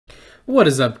What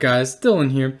is up, guys?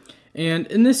 Dylan here, and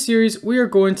in this series we are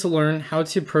going to learn how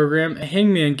to program a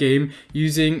Hangman game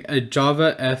using a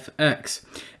JavaFX.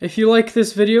 If you like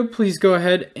this video, please go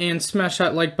ahead and smash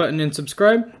that like button and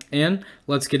subscribe, and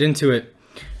let's get into it.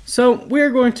 So we are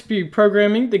going to be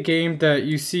programming the game that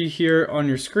you see here on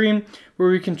your screen, where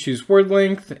we can choose word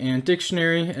length and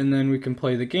dictionary, and then we can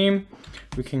play the game.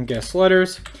 We can guess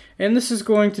letters, and this is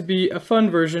going to be a fun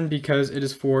version because it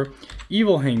is for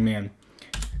Evil Hangman.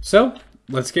 So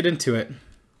let's get into it.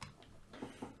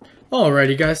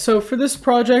 Alrighty guys, so for this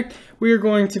project we are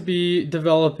going to be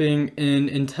developing in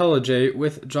IntelliJ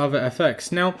with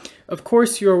JavaFX. Now of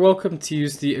course you are welcome to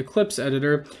use the Eclipse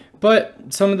editor, but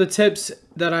some of the tips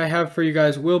that I have for you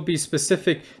guys will be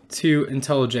specific to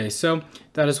IntelliJ, so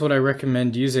that is what I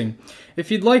recommend using.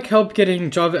 If you'd like help getting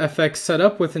JavaFX set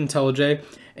up with IntelliJ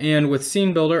and with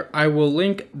Scene Builder, I will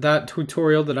link that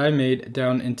tutorial that I made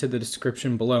down into the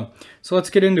description below. So let's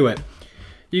get into it.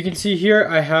 You can see here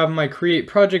I have my create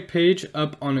project page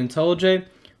up on IntelliJ.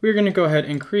 We're going to go ahead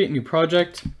and create new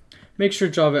project. Make sure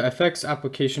JavaFX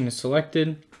application is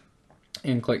selected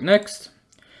and click next.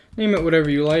 Name it whatever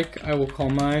you like. I will call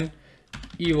mine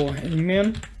Evil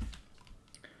Hangman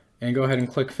and go ahead and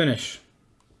click finish.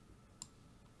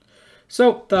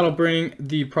 So that'll bring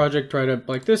the project right up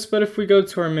like this, but if we go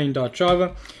to our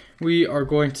main.java, we are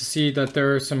going to see that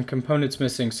there are some components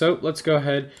missing. So let's go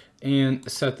ahead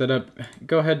and set that up.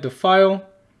 Go ahead to File,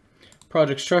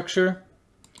 Project Structure,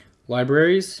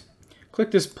 Libraries,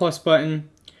 click this plus button,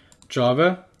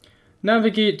 Java,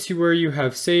 navigate to where you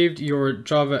have saved your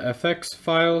JavaFX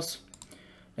files,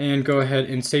 and go ahead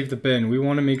and save the bin. We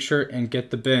want to make sure and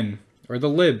get the bin, or the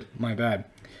lib, my bad.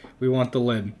 We want the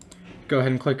lib. Go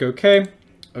ahead and click OK,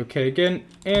 OK again,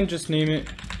 and just name it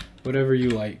whatever you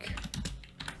like.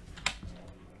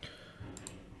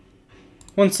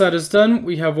 Once that is done,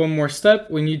 we have one more step.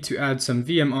 We need to add some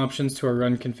VM options to our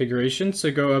run configuration.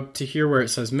 So go up to here where it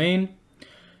says main,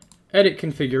 edit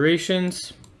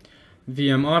configurations,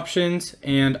 VM options,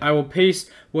 and I will paste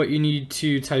what you need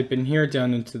to type in here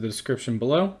down into the description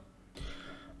below.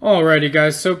 Alrighty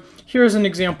guys, so here's an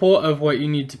example of what you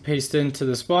need to paste into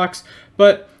this box,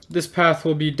 but this path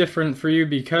will be different for you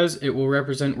because it will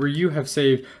represent where you have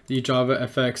saved the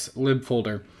JavaFX lib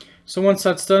folder. So once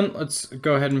that's done, let's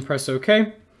go ahead and press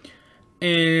OK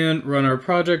and run our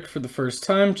project for the first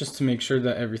time just to make sure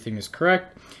that everything is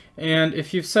correct. And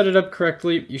if you've set it up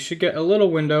correctly, you should get a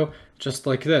little window just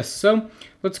like this. So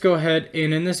let's go ahead,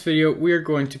 and in this video we are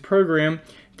going to program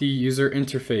the user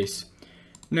interface.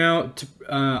 Now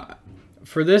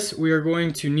for this we are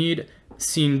going to need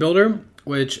Scene Builder,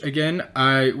 which again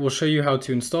I will show you how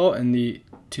to install in the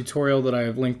tutorial that I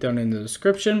have linked down in the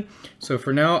description. So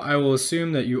for now I will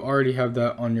assume that you already have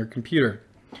that on your computer.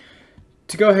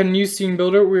 To go ahead and use Scene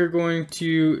Builder, we're going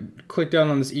to click down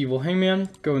on this Evil Hangman,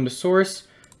 go into Source,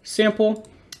 Sample,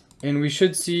 and we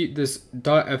should see this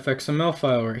 .fxml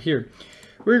file right here.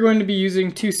 We're going to be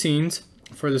using two scenes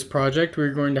for this project.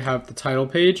 We're going to have the title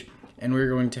page and we're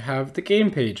going to have the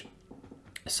game page.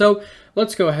 So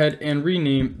let's go ahead and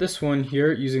rename this one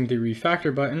here using the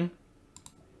refactor button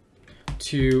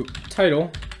to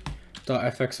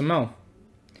title.fxml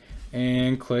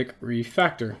and click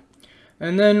refactor.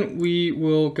 And then we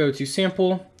will go to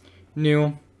sample,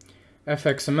 new,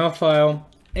 fxml file,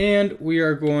 and we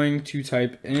are going to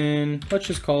type in, let's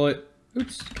just call it,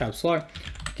 caps lock,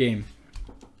 game.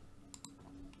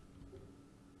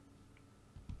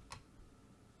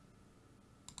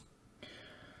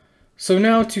 So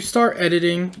now to start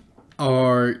editing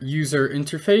our user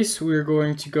interface, we're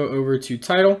going to go over to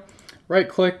title, right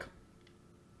click,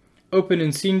 open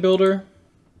in Scene Builder,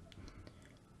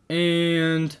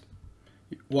 and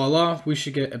voila, we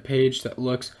should get a page that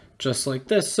looks just like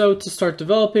this. So to start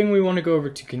developing, we want to go over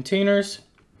to containers,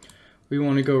 we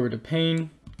want to go over to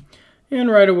pane, and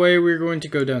right away we're going to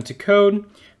go down to code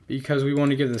because we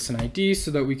want to give this an ID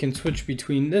so that we can switch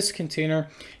between this container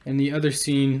and the other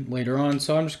scene later on.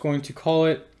 So I'm just going to call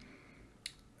it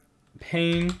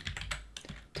pane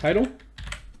title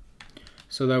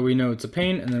so that we know it's a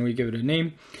pane, and then we give it a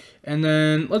name. And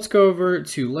then let's go over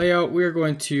to layout. We're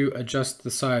going to adjust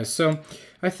the size. So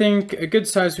I think a good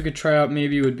size we could try out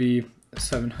maybe would be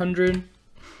 700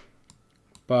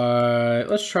 by,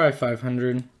 let's try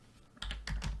 500.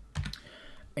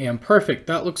 And perfect,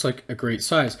 that looks like a great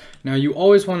size. Now you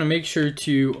always want to make sure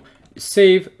to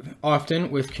save often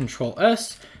with Control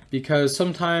S because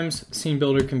sometimes Scene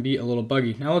Builder can be a little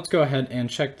buggy. Now let's go ahead and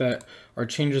check that our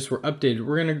changes were updated.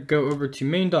 We're going to go over to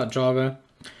main.java,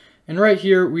 and right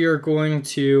here we are going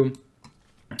to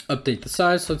update the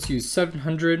size. So let's use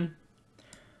 700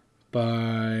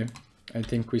 by, I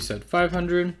think we said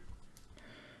 500.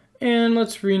 And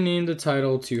let's rename the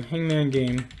title to Hangman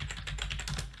Game,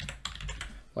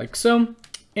 like so,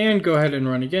 and go ahead and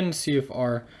run again and see if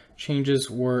our changes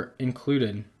were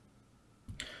included.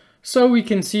 So we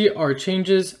can see our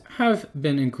changes have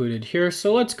been included here.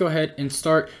 So let's go ahead and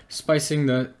start spicing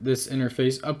this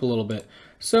interface up a little bit.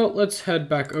 So let's head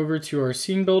back over to our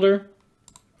scene builder.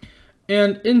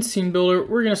 And in scene builder,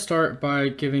 we're going to start by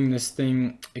giving this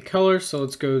thing a color. So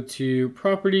let's go to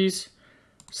properties,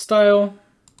 style,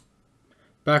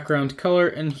 background color,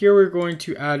 and here we're going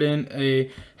to add in a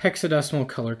hexadecimal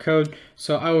color code.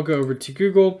 So I will go over to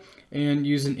Google and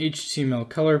use an HTML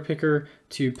color picker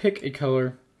to pick a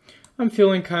color. I'm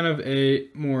feeling kind of a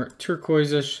more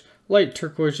turquoise-ish, light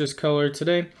turquoise color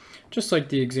today, just like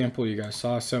the example you guys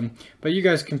saw. But you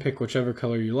guys can pick whichever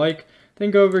color you like.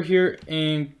 Then go over here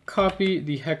and copy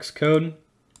the hex code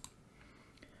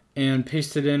and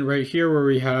paste it in right here where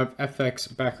we have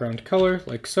FX background color,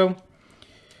 like so,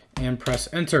 and press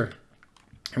enter.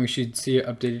 And we should see it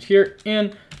updated here,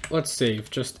 and let's save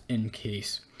just in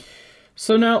case.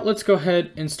 So now let's go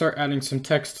ahead and start adding some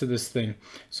text to this thing.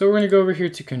 So we're going to go over here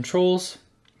to controls,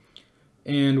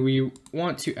 and we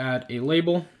want to add a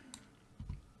label.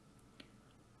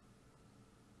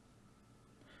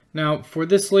 Now for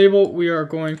this label, we are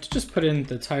going to just put in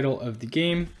the title of the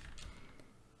game,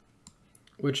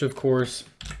 which of course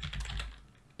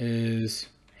is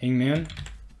Hangman.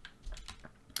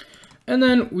 And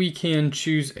then we can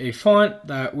choose a font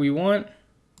that we want.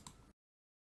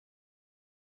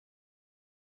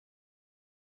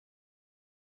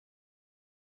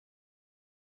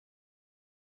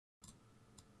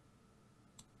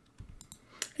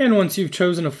 And once you've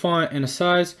chosen a font and a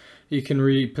size, you can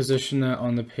reposition that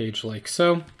on the page like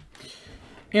so.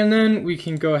 And then we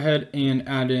can go ahead and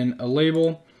add in a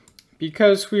label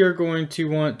because we are going to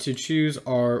want to choose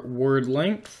our word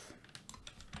length.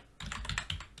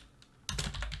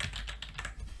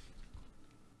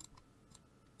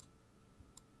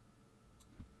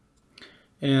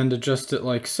 And adjust it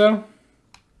like so.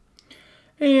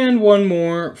 And one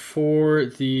more for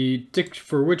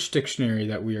which dictionary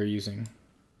that we are using.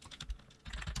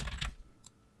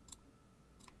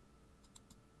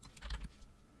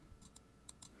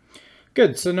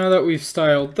 Good, so now that we've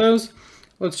styled those,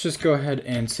 let's just go ahead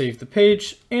and save the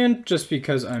page. And just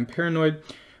because I'm paranoid,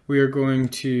 we are going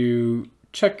to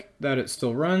check that it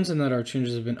still runs and that our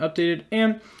changes have been updated.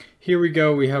 And here we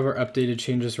go, we have our updated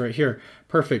changes right here.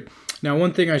 Perfect. Now,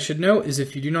 one thing I should note is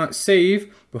if you do not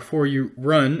save before you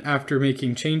run after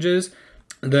making changes,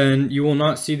 then you will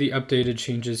not see the updated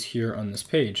changes here on this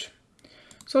page.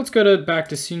 So let's go back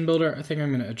to Scene Builder. I think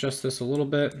I'm going to adjust this a little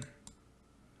bit.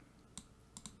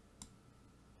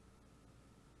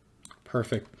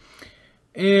 Perfect.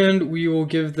 And we will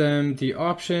give them the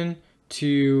option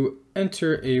to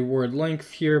enter a word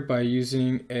length here by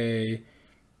using a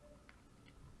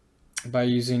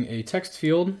text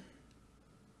field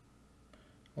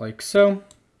like so.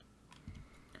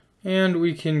 And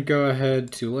we can go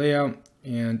ahead to layout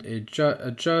and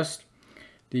adjust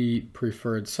the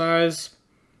preferred size.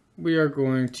 We are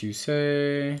going to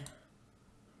say,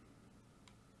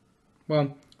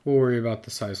 well, we'll worry about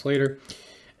the size later.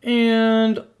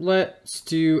 And let's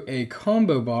do a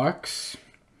combo box,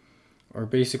 or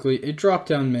basically a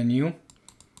drop-down menu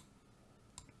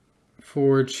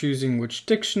for choosing which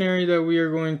dictionary that we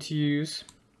are going to use,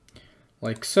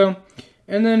 like so.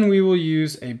 And then we will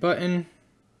use a button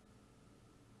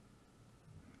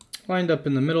lined up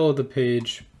in the middle of the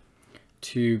page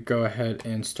to go ahead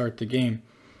and start the game.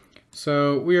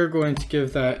 So we are going to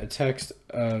give that a text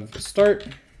of start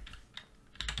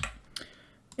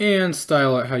and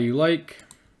style it how you like.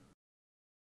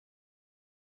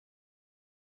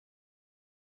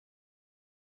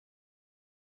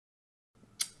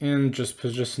 And just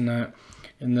position that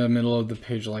in the middle of the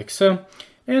page like so.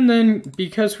 And then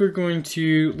because we're going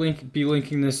to be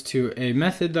linking this to a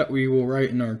method that we will write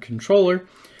in our controller,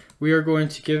 we are going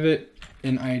to give it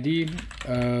an ID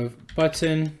of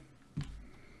button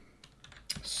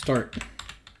start.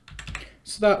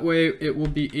 So that way it will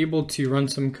be able to run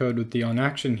some code with the on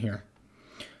action here.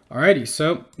 Alrighty,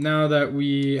 so now that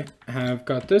we have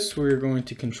got this, we're going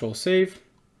to control save.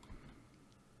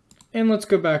 And let's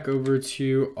go back over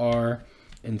to our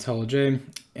IntelliJ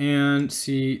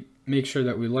and make sure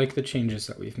that we like the changes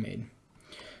that we've made.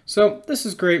 So this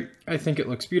is great. I think it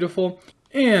looks beautiful.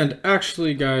 And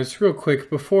actually, guys, real quick,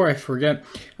 before I forget,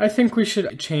 I think we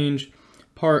should change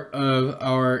part of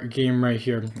our game right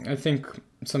here. I think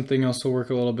something else will work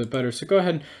a little bit better. So go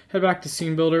ahead and head back to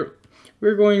Scene Builder.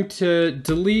 We're going to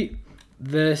delete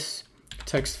this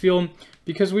text field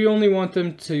because we only want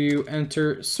them to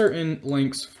enter certain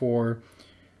links for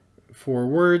for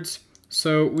words.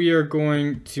 So we are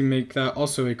going to make that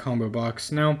also a combo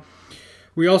box. Now,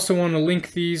 we also want to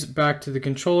link these back to the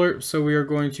controller, so we are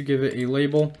going to give it a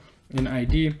label, an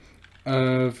ID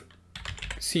of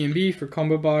CMB for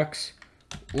combo box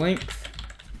length.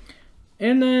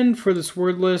 And then for this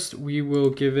word list, we will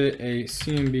give it a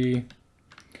CMB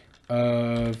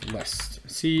of list.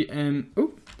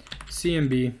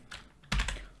 CMB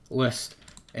list.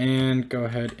 And go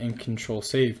ahead and control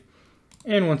save.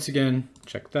 And once again,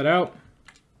 check that out.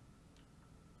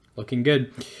 Looking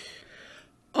good.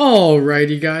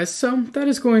 Alrighty guys, so that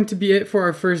is going to be it for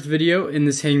our first video in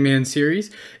this Hangman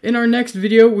series. In our next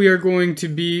video, we are going to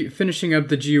be finishing up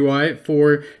the GUI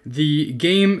for the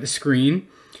game screen.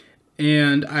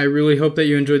 And I really hope that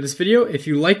you enjoyed this video. If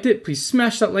you liked it, please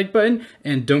smash that like button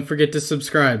and don't forget to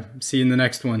subscribe. See you in the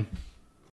next one.